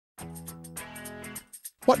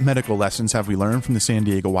What medical lessons have we learned from the San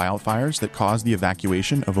Diego wildfires that caused the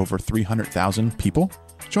evacuation of over 300,000 people?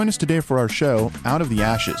 Join us today for our show, Out of the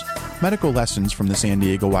Ashes, Medical Lessons from the San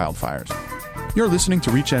Diego Wildfires. You're listening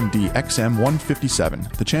to ReachMD XM 157,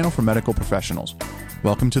 the channel for medical professionals.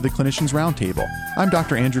 Welcome to the Clinicians Roundtable. I'm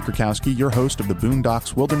Dr. Andrew Krakowski, your host of the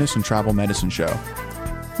Boondocks Wilderness and Travel Medicine Show.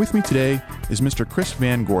 With me today is Mr. Chris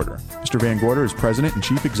Van Gorder. Mr. Van Gorder is President and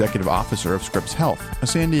Chief Executive Officer of Scripps Health, a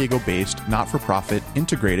San Diego-based, not-for-profit,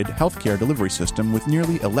 integrated healthcare delivery system with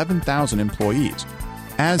nearly 11,000 employees.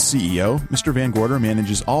 As CEO, Mr. Van Gorder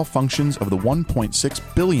manages all functions of the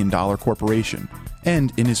 $1.6 billion corporation,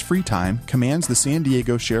 and in his free time, commands the San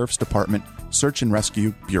Diego Sheriff's Department Search and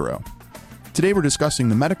Rescue Bureau. Today we're discussing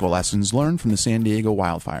the medical lessons learned from the San Diego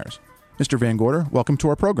wildfires. Mr. Van Gorder, welcome to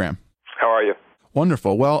our program. How are you?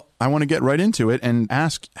 Wonderful. Well, I want to get right into it and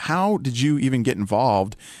ask, how did you even get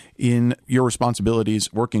involved in your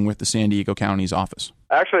responsibilities working with the San Diego County's office?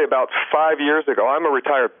 Actually, about 5 years ago, I'm a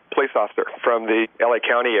retired police officer from the LA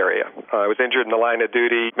County area. I was injured in the line of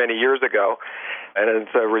duty many years ago, and as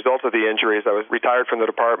a result of the injuries, I was retired from the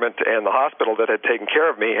department, and the hospital that had taken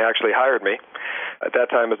care of me actually hired me at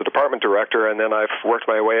that time as a department director, and then I've worked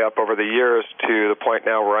my way up over the years to the point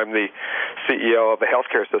now where I'm the CEO of the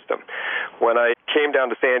healthcare system. When I came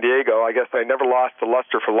down to San Diego, I guess I never lost the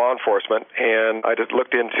luster for law enforcement, and I just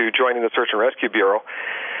looked into joining the Search and Rescue Bureau.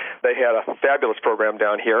 They had a fabulous program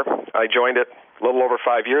down here. I joined it a little over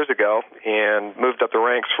 5 years ago and moved up the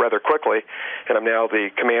ranks rather quickly, and I'm now the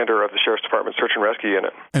commander of the Sheriff's Department Search and Rescue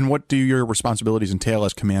Unit. And what do your responsibilities entail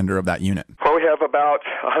as commander of that unit? Well, we have about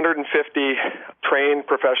 150 trained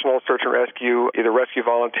professional search and rescue, either rescue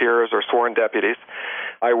volunteers or sworn deputies.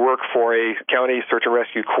 I work for a county search and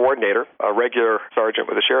rescue coordinator, a regular sergeant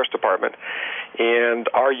with the Sheriff's Department, and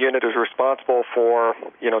our unit is responsible for,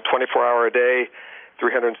 24-hour-a-day,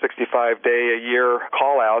 365-day-a-year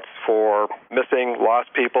call-outs for missing, lost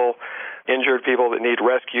people, injured people that need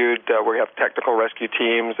rescued. We have technical rescue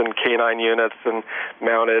teams and canine units and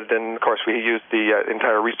mounted, and of course we use the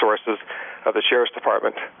entire resources of the Sheriff's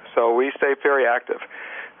Department. So we stay very active.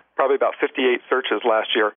 Probably about 58 searches last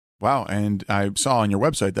year. Wow, and I saw on your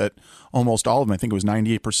website that almost all of them, I think it was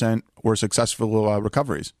 98%, were successful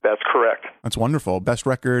recoveries. That's correct. That's wonderful. Best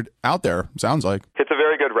record out there, sounds like. It's a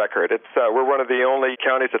very good record. We're one of the only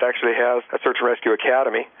counties that actually has a search and rescue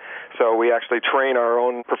academy. So we actually train our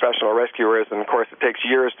own professional rescuers, and of course it takes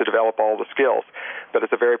years to develop all the skills, but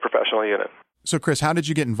it's a very professional unit. So Chris, how did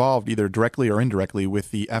you get involved, either directly or indirectly,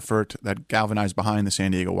 with the effort that galvanized behind the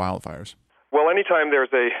San Diego wildfires? Well, anytime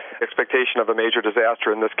there's a expectation of a major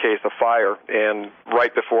disaster, in this case a fire, and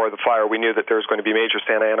right before the fire we knew that there was going to be major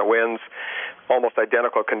Santa Ana winds, almost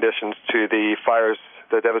identical conditions to the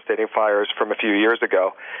devastating fires from a few years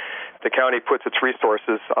ago. The county puts its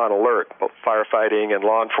resources on alert, both firefighting and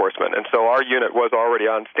law enforcement. And so our unit was already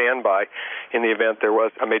on standby in the event there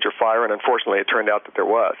was a major fire, and unfortunately it turned out that there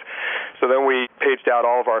was. So then we paged out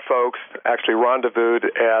all of our folks, actually rendezvoused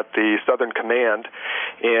at the Southern Command,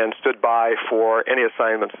 and stood by for any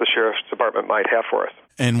assignments the Sheriff's Department might have for us.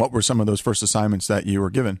 And what were some of those first assignments that you were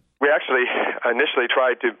given? We actually initially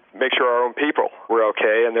tried to make sure our own people were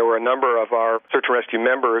okay, and there were a number of our search and rescue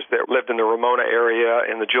members that lived in the Ramona area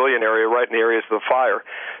and the Julian area, right in the areas of the fire.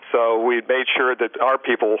 So we made sure that our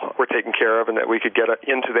people were taken care of and that we could get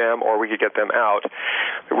into them or we could get them out.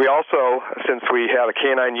 We also, since we have a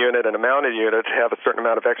canine unit and a mounted unit, have a certain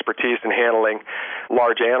amount of expertise in handling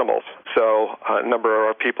large animals. So a number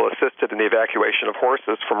of our people assisted in the evacuation of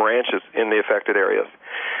horses from ranches in the affected areas.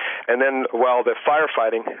 And then while the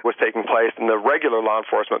firefighting was taking place and the regular law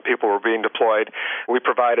enforcement people were being deployed, we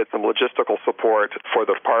provided some logistical support for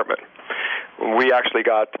the department. We actually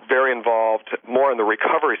got very involved more in the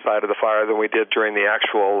recovery side of the fire than we did during the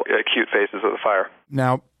actual acute phases of the fire.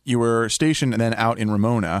 Now, you were stationed then out in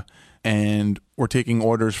Ramona and were taking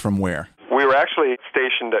orders from where? We were actually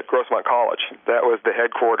stationed at Grossmont College. That was the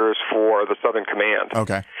headquarters for the Southern Command.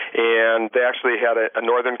 Okay. And they actually had a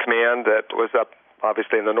Northern Command that was up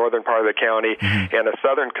obviously in the northern part of the county, and a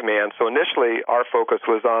southern command. So initially, our focus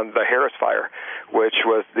was on the Harris Fire, which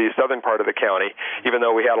was the southern part of the county, even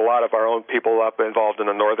though we had a lot of our own people up involved in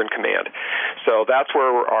the northern command. So that's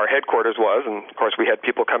where our headquarters was, and of course we had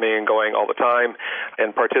people coming and going all the time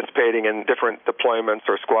and participating in different deployments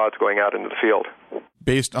or squads going out into the field.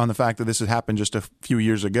 Based on the fact that this had happened just a few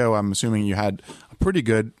years ago, I'm assuming you had a pretty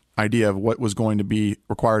good idea of what was going to be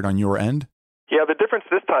required on your end? Yeah, Yeah, the difference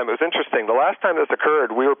this time, it was interesting. The last time this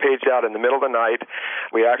occurred, we were paged out in the middle of the night.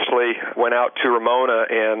 We actually went out to Ramona,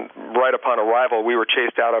 and right upon arrival, we were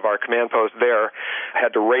chased out of our command post there,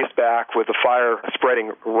 had to race back with the fire spreading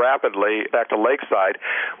rapidly back to Lakeside,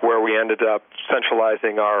 where we ended up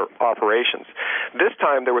centralizing our operations. This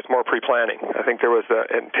time, there was more pre-planning. I think there was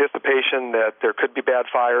anticipation that there could be bad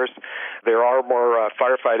fires. There are more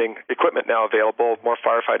firefighting equipment now available, more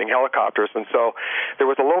firefighting helicopters, and so there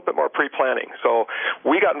was a little bit more pre-planning. So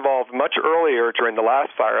we got involved much earlier during the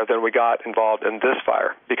last fire than we got involved in this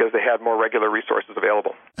fire because they had more regular resources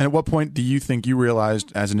available. And at what point do you think you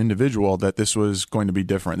realized as an individual that this was going to be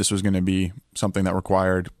different? This was going to be something that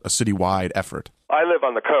required a citywide effort? I live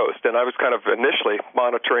on the coast, and I was kind of initially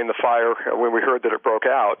monitoring the fire when we heard that it broke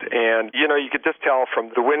out. And, you could just tell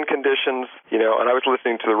from the wind conditions, and I was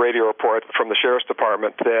listening to the radio report from the Sheriff's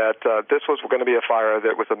Department that this was going to be a fire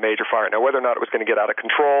that was a major fire. Now, whether or not it was going to get out of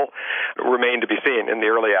control remained to be seen in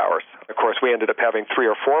the early hours. Of course, we ended up having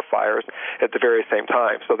 3 or 4 fires at the very same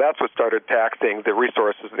time. So that's what started taxing the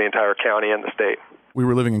resources of the entire county and the state. We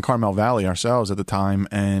were living in Carmel Valley ourselves at the time,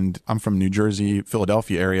 and I'm from New Jersey,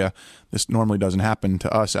 Philadelphia area. This normally doesn't happen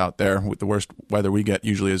to us out there. With the worst weather we get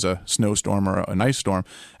usually is a snowstorm or an ice storm.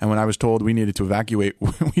 And when I was told we needed to evacuate,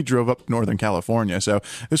 we drove up to Northern California. So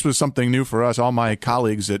this was something new for us. All my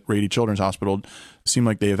colleagues at Rady Children's Hospital seemed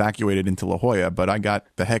like they evacuated into La Jolla, but I got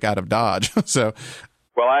the heck out of Dodge.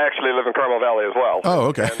 Well, I actually live in Carmel Valley as well. Oh,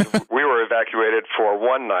 okay. And we were evacuated for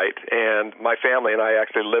one night, and my family and I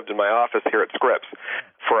actually lived in my office here at Scripps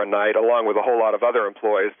for a night, along with a whole lot of other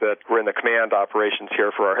employees that were in the command operations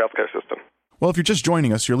here for our healthcare system. Well, if you're just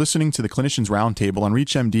joining us, you're listening to the Clinicians Roundtable on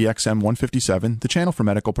ReachMD XM 157, the channel for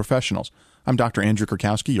medical professionals. I'm Dr. Andrew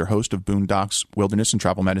Kurkowski, your host of Boondocks Wilderness and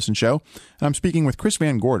Travel Medicine Show, and I'm speaking with Chris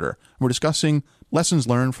Van Gorder. We're discussing lessons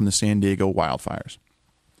learned from the San Diego wildfires.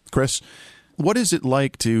 Chris, what is it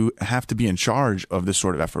like to have to be in charge of this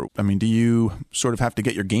sort of effort? I mean, do you sort of have to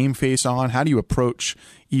get your game face on? How do you approach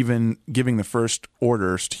even giving the first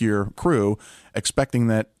orders to your crew, expecting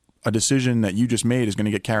that a decision that you just made is going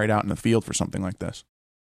to get carried out in the field for something like this?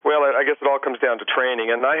 Well, I guess it all comes down to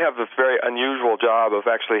training, and I have this very unusual job of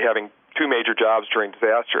actually having 2 major jobs during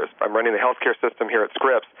disasters. I'm running the healthcare system here at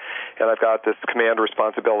Scripps, and I've got this command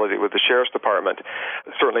responsibility with the Sheriff's Department,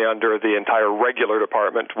 certainly under the entire regular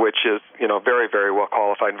department, which is, very, very well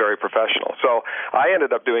qualified and very professional. So I ended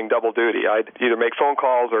up doing double duty. I'd either make phone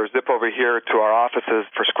calls or zip over here to our offices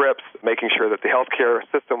for Scripps, making sure that the healthcare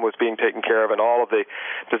system was being taken care of and all of the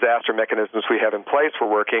disaster mechanisms we have in place were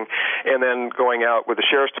working, and then going out with the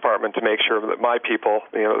Sheriff's Department to make sure that my people,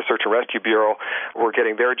 the Search and Rescue Bureau, were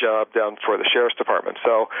getting their job done for the Sheriff's Department.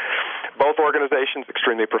 So both organizations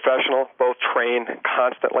extremely professional, both train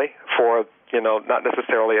constantly for not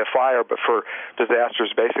necessarily a fire, but for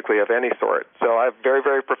disasters basically of any sort. So I have very,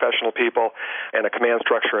 very professional people and a command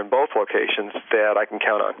structure in both locations that I can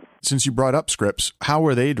count on. Since you brought up Scripps, how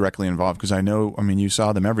were they directly involved? Because you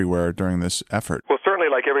saw them everywhere during this effort. Well,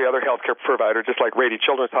 certainly like every other healthcare provider, just like Rady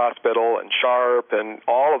Children's Hospital and Sharp and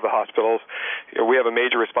all of the hospitals, we have a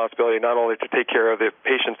major responsibility not only to take care of the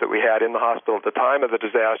patients that we had in the hospital at the time of the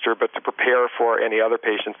disaster, but to prepare for any other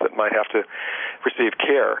patients that might have to receive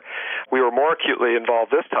care. We were more acutely involved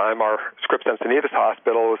this time. Our Scripps Encinitas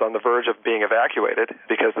Hospital was on the verge of being evacuated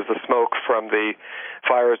because as the smoke from the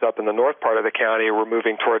fires up in the north part of the county were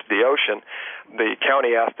moving towards the ocean, the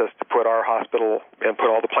county asked us to put our hospital and put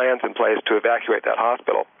all the plans in place to evacuate that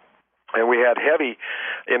hospital. And we had heavy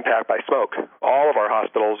impact by smoke. All of our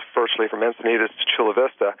hospitals, virtually from Encinitas to Chula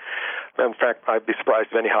Vista, in fact, I'd be surprised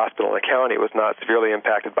if any hospital in the county was not severely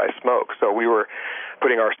impacted by smoke. So we were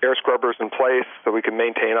putting our air scrubbers in place so we could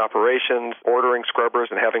maintain operations, ordering scrubbers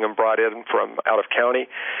and having them brought in from out of county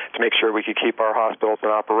to make sure we could keep our hospitals in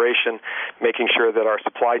operation, making sure that our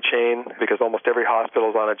supply chain, because almost every hospital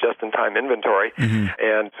is on a just-in-time inventory,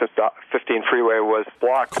 and since the 15 freeway was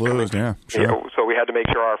blocked, closed, sure. So we had to make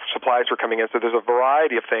sure our supplies were coming in. So there's a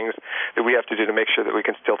variety of things that we have to do to make sure that we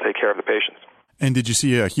can still take care of the patients. And did you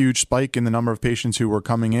see a huge spike in the number of patients who were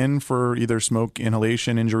coming in for either smoke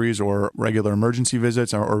inhalation injuries or regular emergency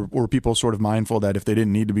visits, or were people sort of mindful that if they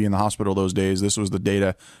didn't need to be in the hospital those days, this was the day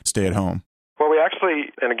to stay at home? Well, we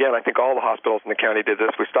actually, and again, I think all the hospitals in the county did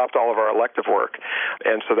this, we stopped all of our elective work,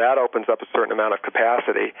 and so that opens up a certain amount of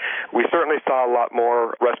capacity. We certainly saw a lot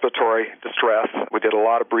more respiratory distress. We did a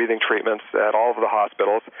lot of breathing treatments at all of the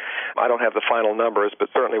hospitals. I don't have the final numbers,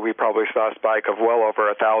 but certainly we probably saw a spike of well over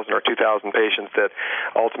 1,000 or 2,000 patients that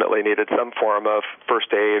ultimately needed some form of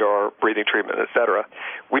first aid or breathing treatment, et cetera.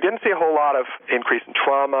 We didn't see a whole lot of increase in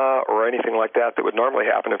trauma or anything like that would normally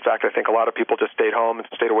happen. In fact, I think a lot of people just stayed home and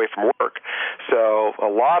stayed away from work. So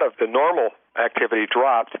a lot of the normal activity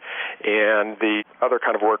dropped, and the other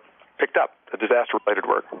kind of work picked up, the disaster-related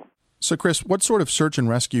work. So, Chris, what sort of search and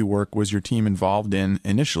rescue work was your team involved in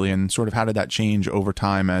initially, and sort of how did that change over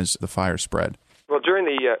time as the fire spread? Well, during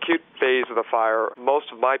the acute phase of the fire, most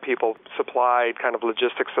of my people supplied kind of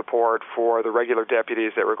logistic support for the regular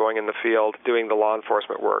deputies that were going in the field doing the law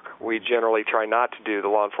enforcement work. We generally try not to do the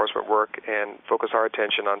law enforcement work and focus our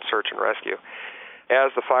attention on search and rescue.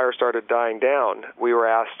 As the fire started dying down, we were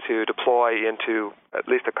asked to deploy into at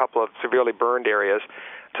least a couple of severely burned areas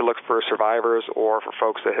to look for survivors or for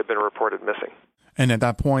folks that had been reported missing. And at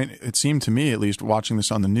that point, it seemed to me, at least watching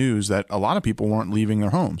this on the news, that a lot of people weren't leaving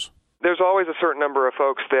their homes. There's always a certain number of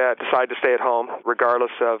folks that decide to stay at home,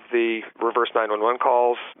 regardless of the reverse 911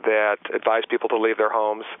 calls that advise people to leave their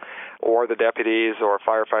homes, or the deputies or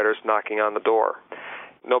firefighters knocking on the door.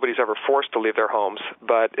 Nobody's ever forced to leave their homes,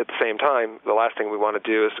 but at the same time, the last thing we want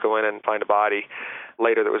to do is go in and find a body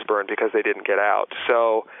later that was burned because they didn't get out.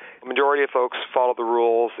 So the majority of folks follow the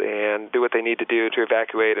rules and do what they need to do to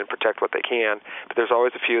evacuate and protect what they can, but there's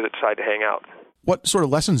always a few that decide to hang out. What sort of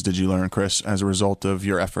lessons did you learn, Chris, as a result of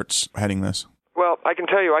your efforts heading this? Well, I can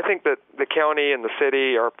tell you, I think that the county and the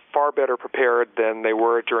city are far better prepared than they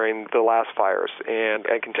were during the last fires. And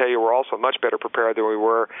I can tell you we're also much better prepared than we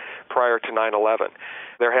were prior to 9/11.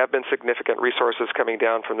 There have been significant resources coming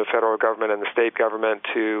down from the federal government and the state government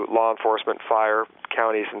to law enforcement, fire,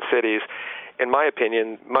 counties, and cities. In my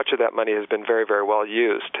opinion, much of that money has been very, very well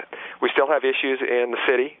used. We still have issues in the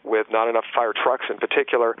city with not enough fire trucks in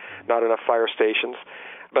particular, not enough fire stations.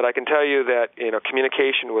 But I can tell you that,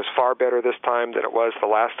 communication was far better this time than it was the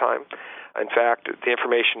last time. In fact, the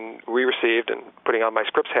information we received, and putting on my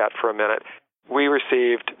Scripps hat for a minute, we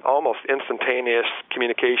received almost instantaneous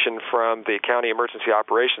communication from the County Emergency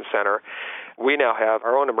Operations Center. We now have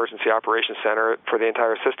our own Emergency Operations Center for the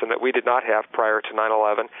entire system that we did not have prior to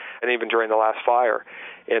 9/11 and even during the last fire.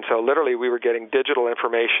 And so literally we were getting digital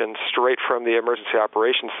information straight from the Emergency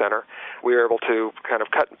Operations Center. We were able to kind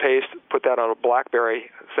of cut and paste, put that on a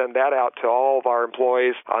BlackBerry, send that out to all of our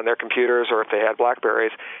employees on their computers or if they had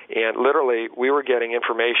BlackBerries. And literally we were getting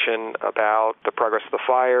information about the progress of the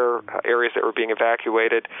fire, areas that were being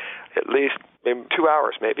evacuated, at least in 2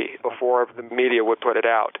 hours maybe before the media would put it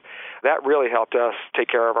out. That really helped us take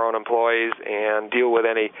care of our own employees and deal with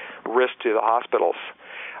any risk to the hospitals.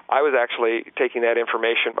 I was actually taking that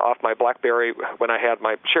information off my BlackBerry when I had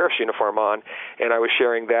my sheriff's uniform on, and I was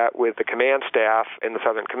sharing that with the command staff in the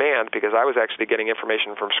Southern Command because I was actually getting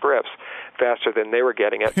information from Scripps faster than they were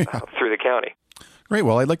getting it through the county. Great.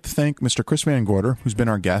 Well, I'd like to thank Mr. Chris Van Gorder, who's been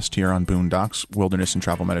our guest here on Boondocks Wilderness and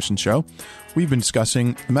Travel Medicine Show. We've been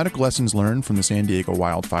discussing the medical lessons learned from the San Diego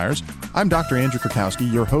wildfires. I'm Dr. Andrew Krakowski,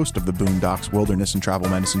 your host of the Boondocks Wilderness and Travel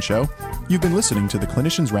Medicine Show. You've been listening to the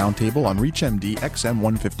Clinicians Roundtable on ReachMD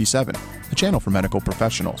XM157, the channel for medical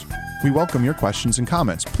professionals. We welcome your questions and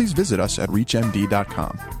comments. Please visit us at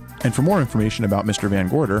reachmd.com. And for more information about Mr. Van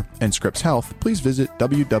Gorder and Scripps Health, please visit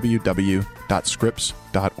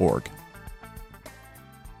www.scripps.org.